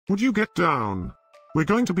Would you get down? We're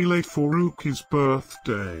going to be late for Rukiye's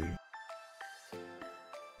birthday.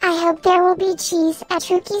 I hope there will be cheese at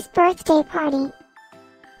Rukiye's birthday party.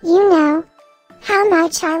 You know how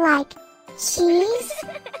much I like cheese.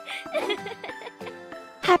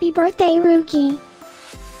 Happy birthday, Rukiye.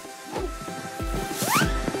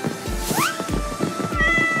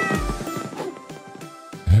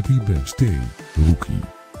 Happy birthday, Rukiye.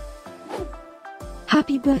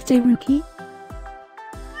 Happy birthday, Rukiye.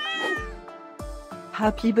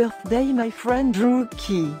 Happy birthday, my friend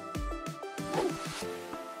Rukiye.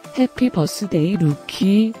 Happy birthday,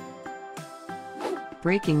 Rukiye.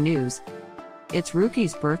 Breaking news. It's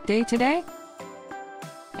Rukiye's birthday today?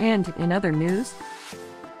 And in other news,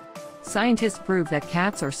 scientists prove that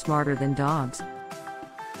cats are smarter than dogs.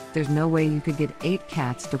 There's no way you could get 8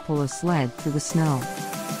 cats to pull a sled through the snow.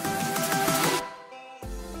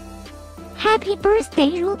 Happy birthday,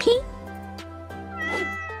 Rukiye.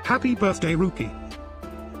 Happy birthday, Rukiye.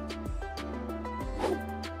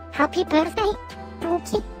 Happy birthday,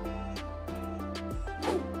 Rukiye.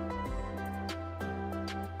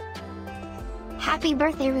 Happy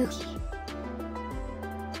birthday, Rukiye.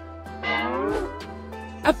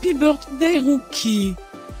 Happy birthday, Rukiye.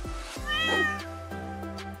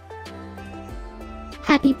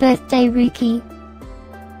 Happy birthday, Rukiye.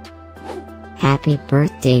 Happy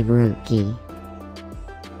birthday, Rukiye.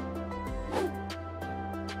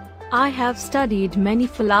 I have studied many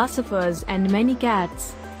philosophers and many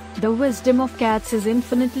cats. The wisdom of cats is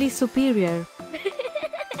infinitely superior.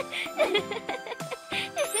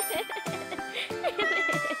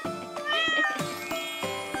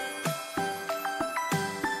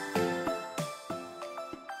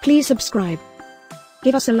 Please subscribe,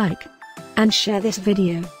 give us a like, and share this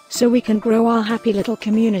video, so we can grow our happy little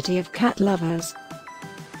community of cat lovers.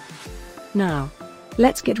 Now,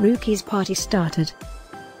 let's get Rukiye's party started.